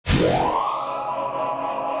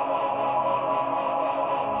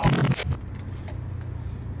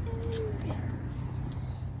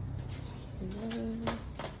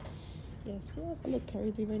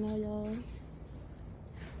crazy right now, y'all.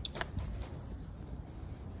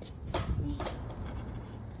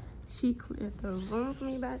 She cleared the room for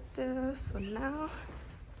me back there, so now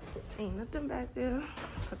ain't nothing back there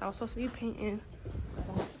because I was supposed to be painting, but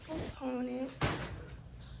I had to postpone it.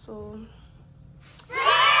 So I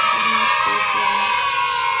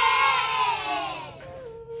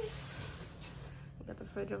got the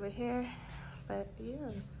fridge over here, but yeah,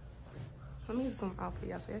 let me zoom out for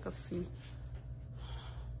y'all so y'all can see.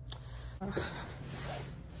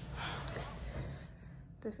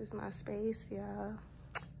 This is my space, y'all.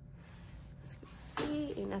 As you can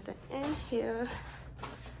see, ain't nothing in here.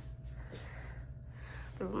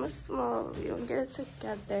 The room is small, we don't get it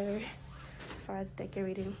together as far as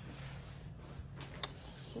decorating.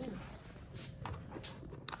 Yeah.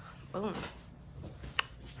 Boom.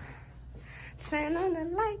 Turn on the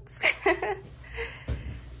lights.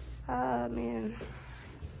 Oh man.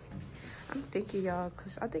 I'm thinking, y'all,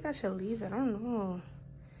 because I think I should leave it. I don't know.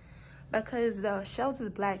 Because the shelves is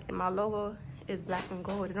black and my logo is black and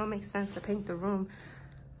gold. It don't make sense to paint the room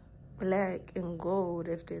black and gold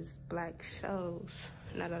if there's black shelves.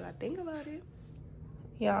 Now that I think about it.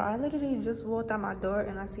 Yeah, I literally just walked out my door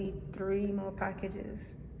and I see 3 more packages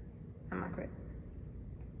in my crib.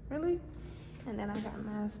 Really? And then I got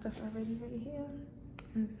my stuff already right here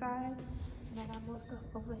inside. And I got more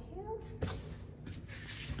stuff over here.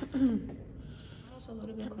 I'm also a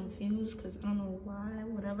little bit confused because I don't know why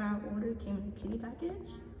whatever I ordered came in a kitty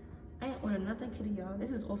package. I ain't ordered nothing kitty, y'all.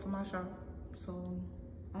 This is all from my shop. So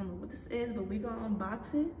I don't know what this is, but we gonna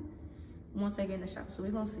unbox it once I get in the shop. So we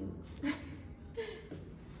gonna see.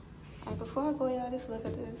 Alright, before I go, y'all, just look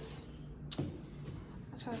at this.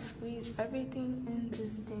 I try to squeeze everything in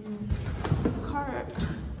this damn cart.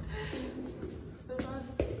 Still got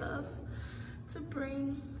stuff to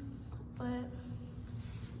bring, but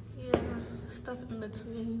yeah, stuff in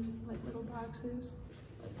between, like little boxes.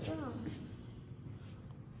 Like, yeah.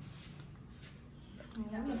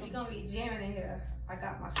 We gonna be jamming in here. I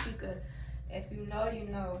got my speaker. If you know, you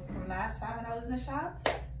know. From last time when I was in the shop,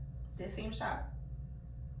 this same shop,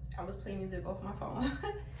 I was playing music off my phone.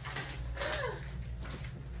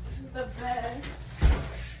 This is the bed.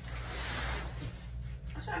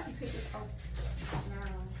 I should actually take this off now.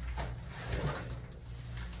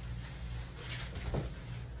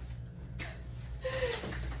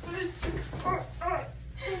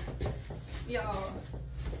 Y'all,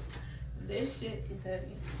 this shit is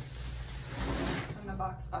heavy. Turn the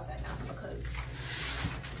box upside down because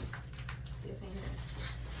this ain't it.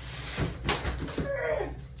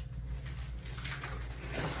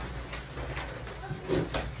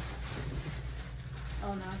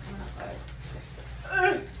 Oh no, it's coming outside.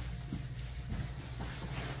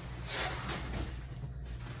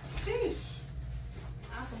 Sheesh.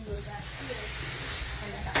 I'm gonna go back here.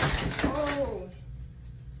 And I got, oh.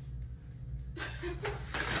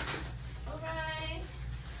 Alright.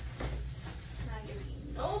 Not giving you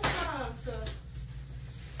no time to.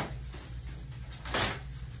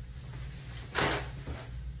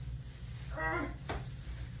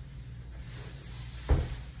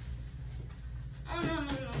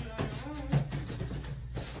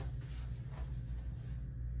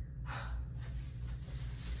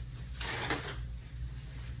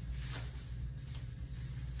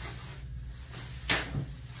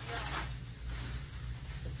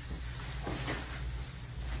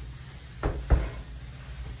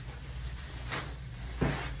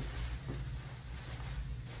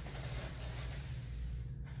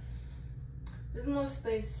 There's more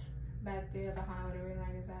space back there behind where the ring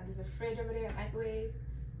light is at. There's a fridge over there, a microwave.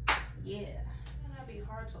 Yeah. It's gonna be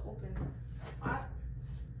hard to open. What?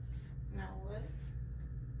 Now what?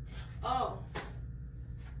 Oh.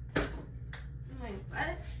 I'm like,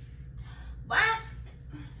 what? What?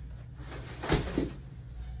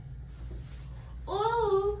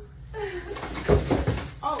 Ooh.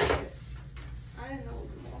 Oh, shit. I didn't know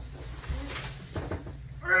the more stuff.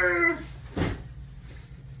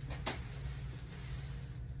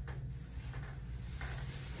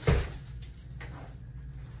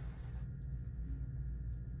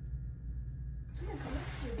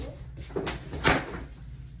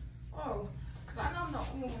 Oh, because I know I'm the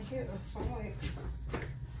only one here, so I'm like,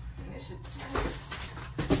 this shit.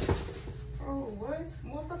 Oh, what?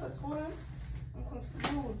 More stuff is holding? I'm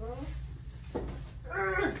confused, bro.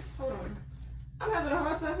 Hold on. I'm having a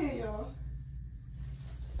hard time here, y'all.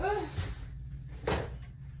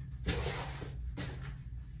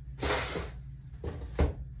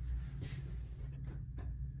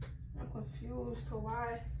 I'm confused to why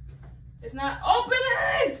it's not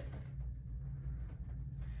opening.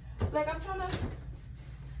 Like, I'm trying to,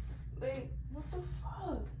 like, what the fuck?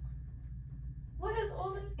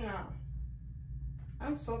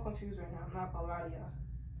 I'm so confused right now. I'm not gonna lie to y'all.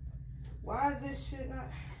 Why is this shit not?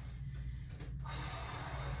 Oh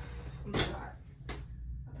my god. I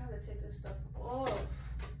gotta take this stuff off.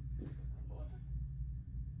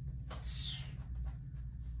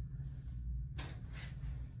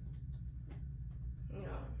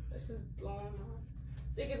 This is blowing my.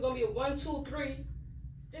 Think it's gonna be a 1, 2, 3.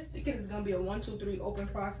 This ticket is gonna be a 1, 2, 3 open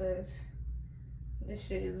process. This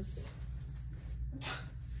shit is.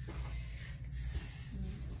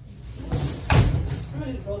 I'm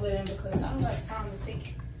gonna just roll it in because I don't have time to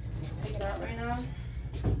take it out right now.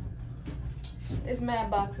 It's mad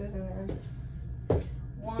boxes in there.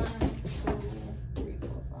 1, 2, 3, 4,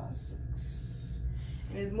 5, 6.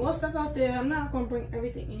 And there's more stuff out there. I'm not gonna bring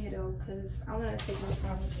everything in here though, because I wanna take my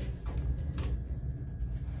time with this.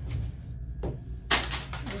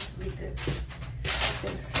 Let's read this.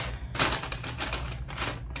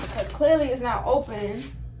 Because clearly it's not open.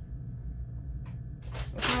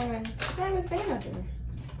 It's not even saying nothing.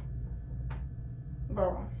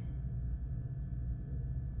 Bro.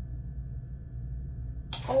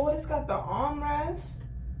 Oh, it's got the armrest.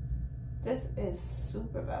 This is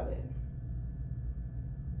super valid.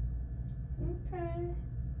 Okay.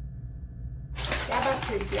 Y'all about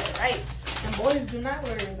to get it right. And boys, do not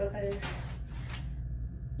worry because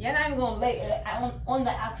y'all not even gonna lay on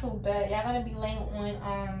the actual bed. Y'all gonna be laying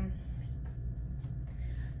on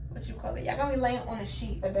what you call it? Y'all gonna be laying on a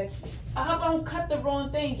sheet, a bed sheet. I hope I don't cut the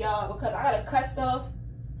wrong thing, y'all, because I gotta cut stuff.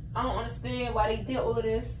 I don't understand why they did all of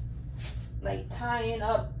this, like tying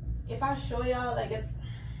up. If I show y'all, like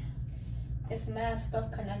it's mad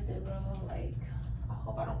stuff connected, bro. Like I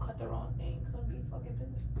hope I don't cut the wrong thing. Cause I'm gonna be fucking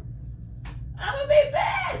pissed. I'm gonna be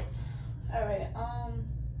pissed. All right,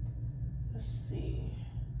 let's see.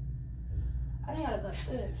 I think I gotta cut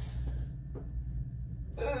this.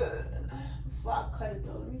 Before I cut it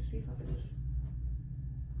though, let me see if I can just.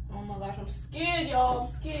 Oh my gosh, I'm scared, y'all. I'm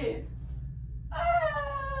scared.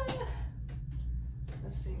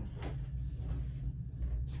 Let's see.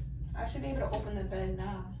 I should be able to open the bed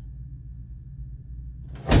now.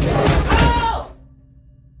 Oh!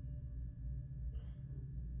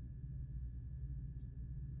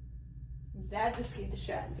 That just scared the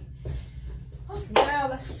shit out of me. Now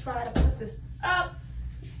let's try to put this up.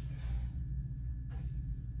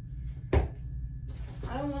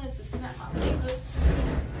 I don't want it to snap my fingers.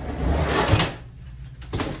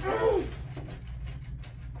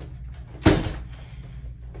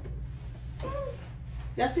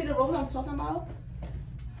 Y'all see the rope I'm talking about?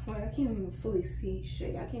 Wait, I can't even fully see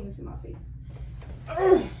shit. I can't even see my face.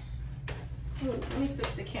 Let me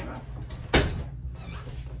fix the camera.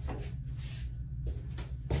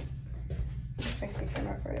 Fix the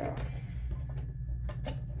camera for y'all.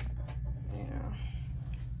 Yeah.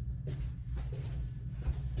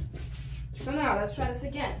 So now let's try this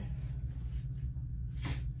again.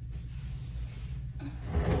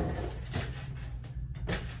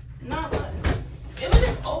 No, but it was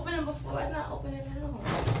just opening before. I'm not opening it now.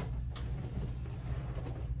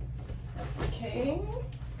 Okay.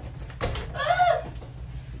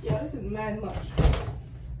 Yeah, this is mad much.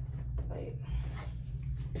 Like,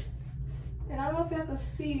 and I don't know if y'all can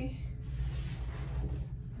see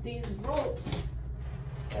these ropes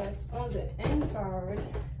that's on the inside.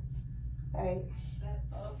 Like,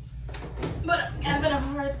 but I'm having a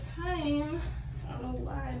hard time. I don't know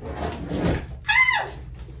why.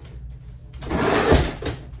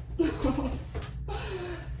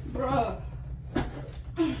 Bruh.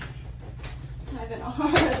 I'm having a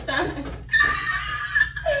hard time.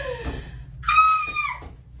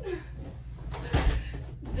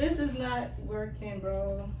 This is not working,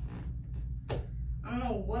 bro. I don't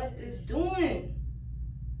know what it's doing.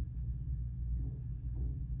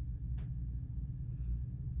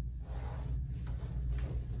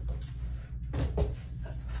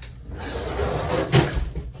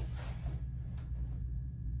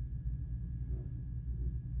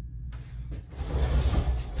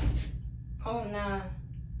 Oh, nah.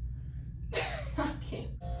 I can't.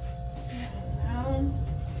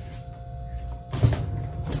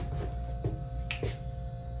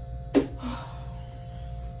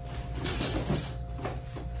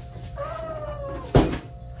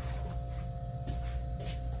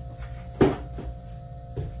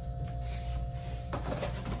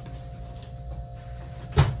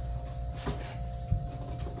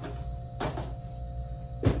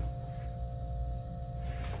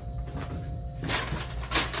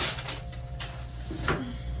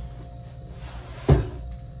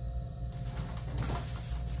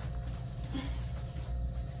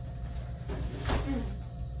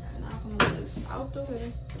 Out the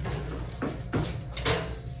way.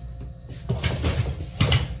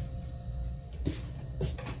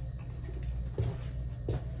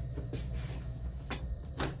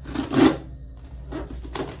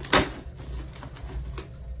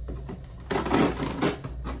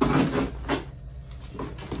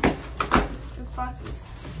 UNBOX is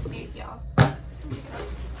big, y'all. A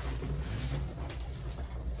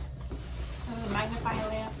magnifying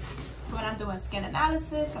lamp when I'm doing skin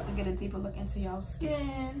analysis, so I can get a deeper look into y'all's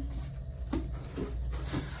skin.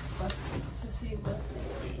 Let's see to see what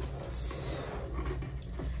it is.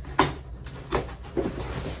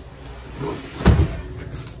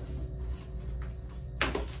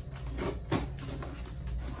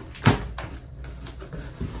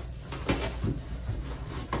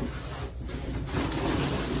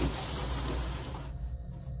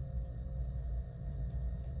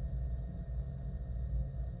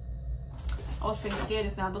 I was freaking scared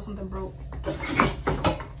this now, though something broke.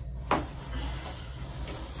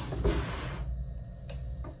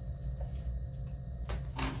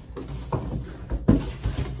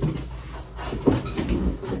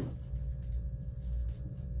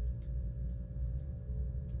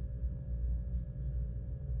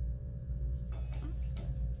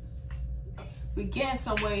 We getting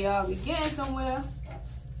somewhere, y'all. We getting somewhere.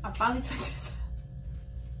 I finally took this.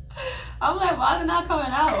 I'm like, why is it not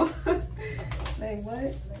coming out? Like, what?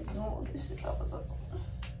 Like, no, this shit up or something.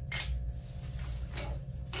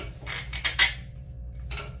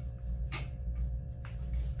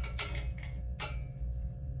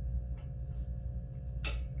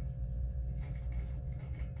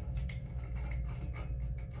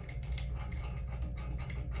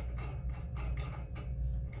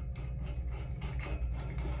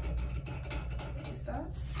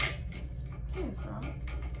 Stop. Can't stop.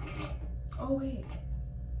 Oh wait.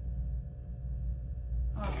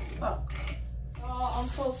 Oh fuck. Oh, I'm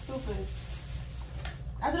so stupid.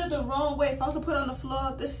 I did it the wrong way. If I was to put it on the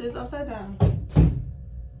floor, this is upside down.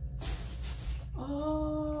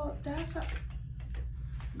 Oh, that's a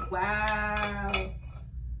wow.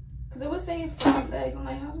 Cause it was saying 5 legs. I'm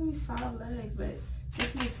like, how's it be 5 legs? But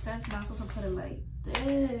this makes sense now. I'm supposed to put it like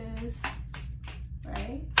this,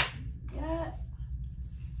 right? Yeah.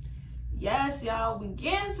 Yes, y'all, we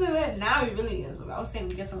getting to it. Now we really getting to it. I was saying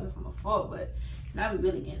we get something from before, but now we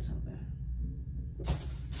really getting something.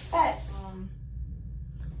 Hey,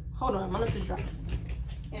 hold on, my lips are dry.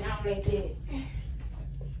 And I'm right there.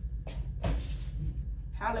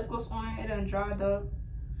 How lip gloss on, it done dried up.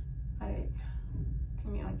 Like,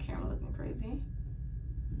 me on camera looking crazy.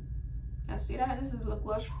 Y'all see that? This is lip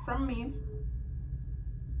gloss from me.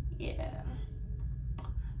 Yeah.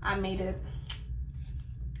 I made it.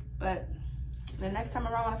 But the next time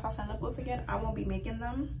around when I start selling lip gloss again, I won't be making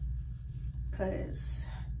them because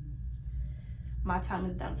my time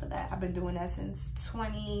is done for that. I've been doing that since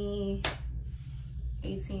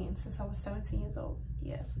 2018, since I was 17 years old.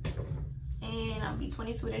 Yeah. And I'll be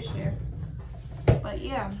 22 this year. But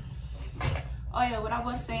yeah. Oh yeah, what I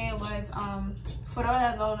was saying was, for those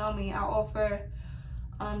that don't know me, I offer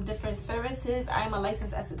different services. I am a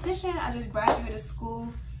licensed esthetician. I just graduated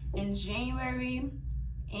school in January.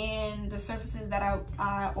 And the services that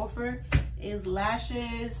I offer is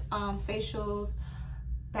lashes, facials,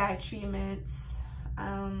 back treatments,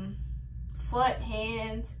 foot,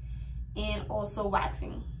 hands, and also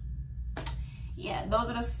waxing. Yeah, those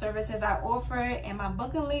are the services I offer. And my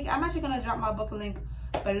booking link, I'm actually gonna drop my booking link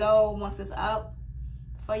below once it's up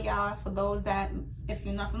for y'all. For those that, if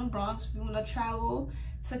you're not from the Bronx, if you wanna travel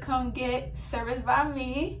to come get service by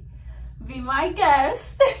me, be my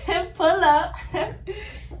guest and pull up. And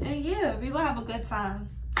yeah, we gonna have a good time.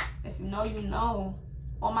 If you know, you know.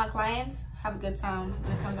 All my clients have a good time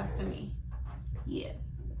when it comes back to me. Yeah.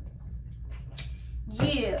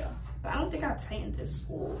 Yeah. But I don't think I tightened this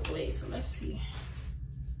all the way, so let's see.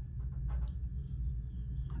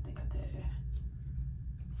 I think I did.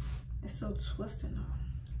 It's so twisted now.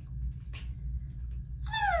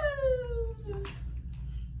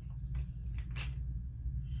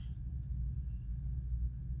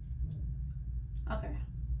 Okay,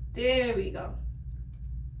 there we go.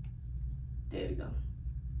 There we go.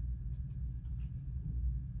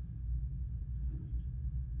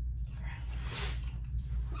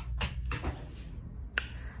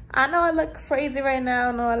 I know I look crazy right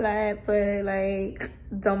now, no lie, but like,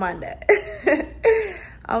 don't mind that.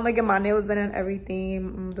 I'm gonna get my nails done and everything.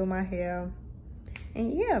 I'm doing my hair.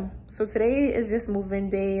 And yeah, so today is just moving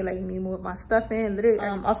day, like me move my stuff in. Literally,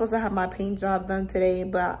 I was supposed to have my paint job done today,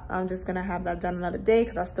 but I'm just gonna have that done another day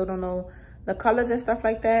because I still don't know the colors and stuff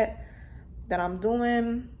like that I'm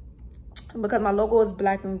doing. Because my logo is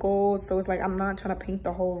black and gold, so it's like I'm not trying to paint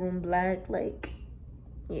the whole room black. Like,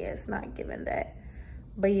 yeah, it's not giving that.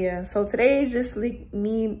 But yeah, so today is just like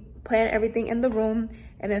me planning everything in the room,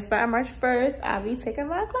 and then starting March 1st, I'll be taking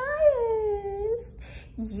my clients.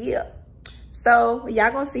 Yeah. So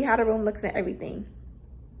y'all gonna see how the room looks and everything.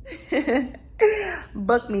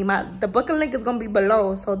 book me. The booking link is gonna be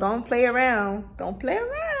below, so don't play around. Don't play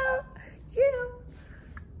around. Yeah.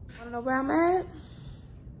 Wanna know where I'm at?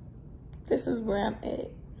 This is where I'm at.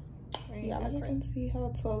 Right, yeah, as you can see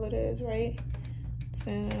how tall it is, right?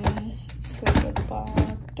 Down to the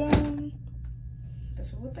bottom. This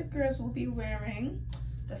is what the girls will be wearing.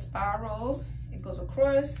 The spiral, it goes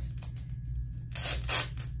across.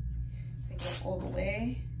 Take it all the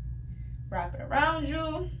way. Wrap it around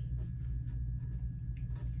you.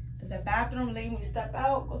 There's a bathroom. Lady, when you step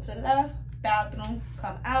out, go to the left. Bathroom,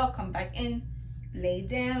 come out, come back in, lay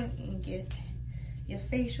down, and get your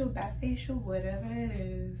facial, back facial, whatever it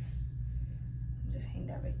is. Just hang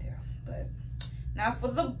that right there. But now for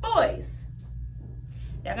the boys,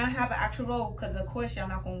 y'all gonna have an actual robe, because of course y'all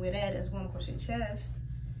not gonna wear that. It's going across your chest,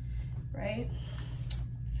 right?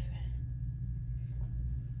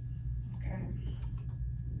 Okay.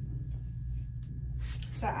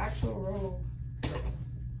 It's an actual robe,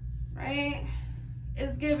 right?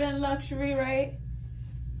 It's giving luxury, right?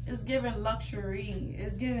 It's giving luxury.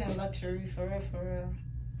 It's giving luxury for real, for real.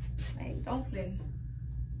 Like, don't play.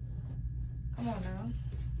 Come on now.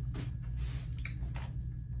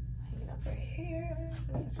 Hang it up right here.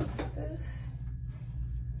 Like this.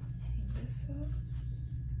 Hang this up.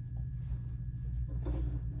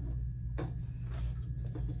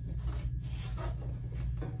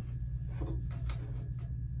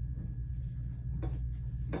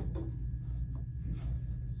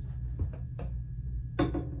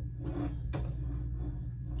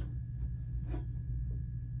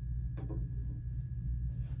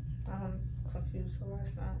 Confused, so why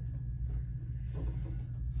it's not.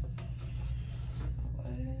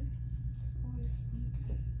 What? It's always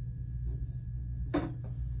something.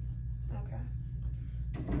 Okay.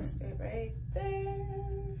 Stay right there.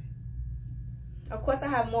 Of course, I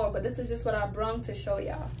have more, but this is just what I brung to show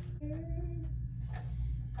y'all.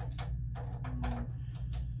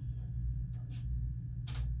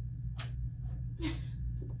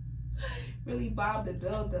 Really Bob the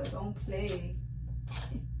Builder, don't play.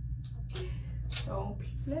 Don't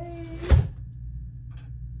play.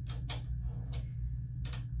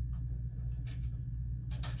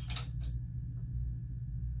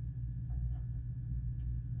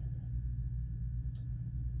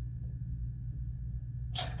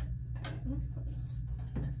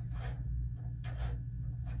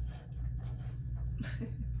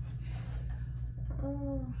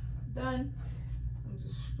 Oh, done. I'm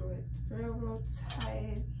just screw it real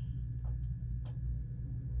tight.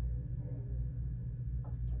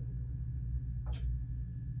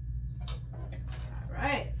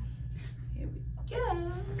 Alright, here we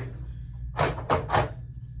go.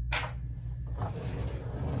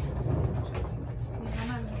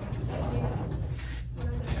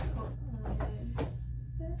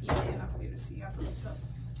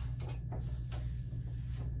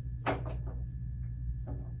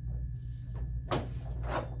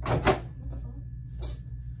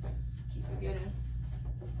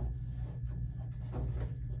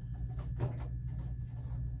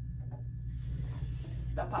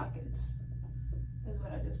 The pockets is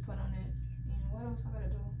what I just put on it. And what else I gotta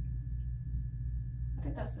do? I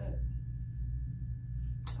think that's it.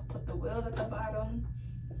 I put the wheels at the bottom.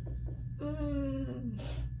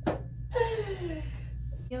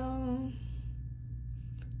 Yo,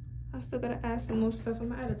 I still gotta add some more stuff. I'm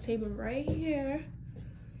gonna add a table right here.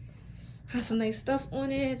 Have some nice stuff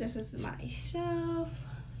on it. This is my shelf.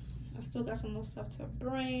 I still got some more stuff to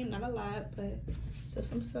bring. Not a lot, but still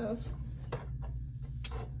some stuff.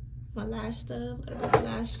 My lash stuff, gotta bring my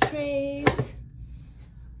lash trays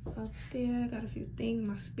up there. I got a few things,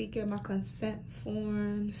 my speaker, my consent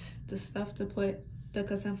forms, the stuff to put the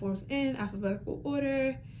consent forms in alphabetical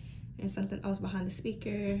order, and something else behind the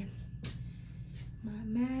speaker, my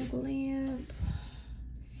mag lamp,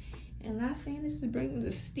 and last thing is to bring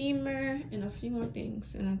the steamer and a few more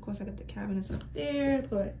things. And of course I got the cabinets up there,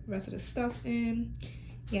 put the rest of the stuff in,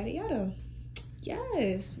 yada yada.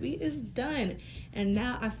 Yes, we is done. And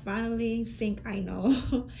now I finally think I know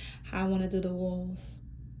how I want to do the walls.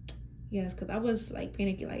 Yes, because I was like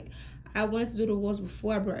panicking. Like, I wanted to do the walls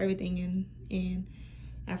before I brought everything in. And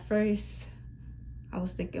at first I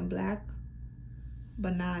was thinking black,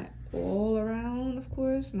 but not all around, of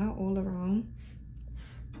course. Not all around,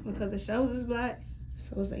 because the shelves is black.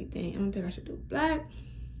 So I was like, dang, I don't think I should do black.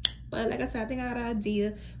 But like I said, I think I got an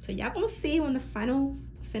idea. So y'all gonna see when the final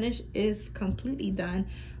finish is completely done.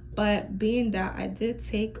 But being that I did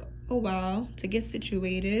take a while to get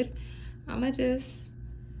situated, I'ma just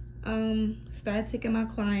start taking my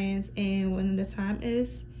clients, and when the time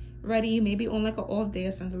is ready, maybe on like an off day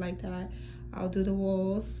or something like that, I'll do the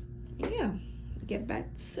walls. Yeah, get back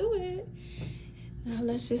to it. Now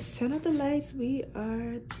let's just turn off the lights. We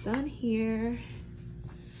are done here.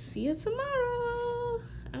 See you tomorrow.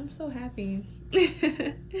 I'm so happy.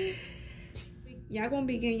 Y'all gonna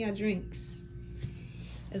be getting your drinks.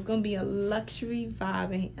 It's gonna be a luxury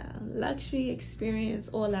vibe in here. Luxury experience,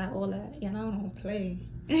 all that. Y'all don't play.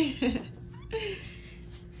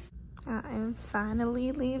 I am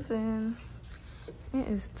finally leaving. It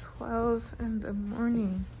is 12 in the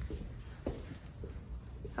morning.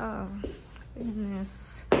 Oh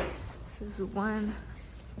goodness. This is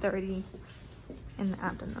 1:30 in the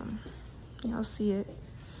afternoon. Y'all see it.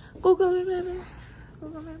 Google it, baby.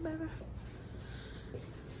 Google it, baby.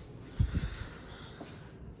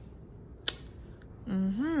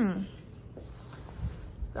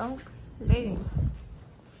 Don't play.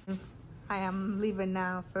 I am leaving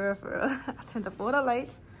now for real. I turned up all the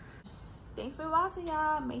lights. Thanks for watching,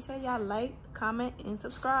 y'all. Make sure y'all like, comment, and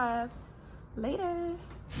subscribe. Later.